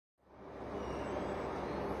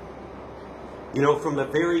You know, from the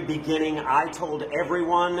very beginning, I told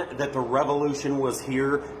everyone that the revolution was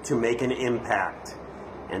here to make an impact.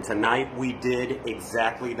 And tonight we did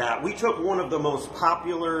exactly that. We took one of the most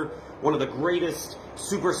popular, one of the greatest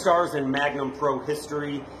superstars in Magnum Pro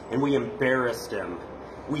history, and we embarrassed him.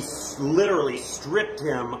 We literally stripped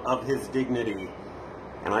him of his dignity.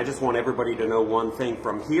 And I just want everybody to know one thing.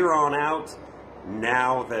 From here on out,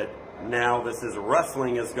 now this is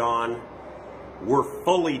wrestling is gone, we're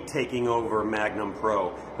fully taking over Magnum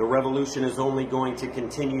Pro. The revolution is only going to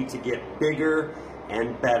continue to get bigger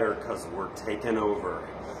and better because we're taking over.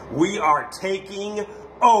 We are taking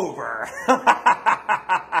over.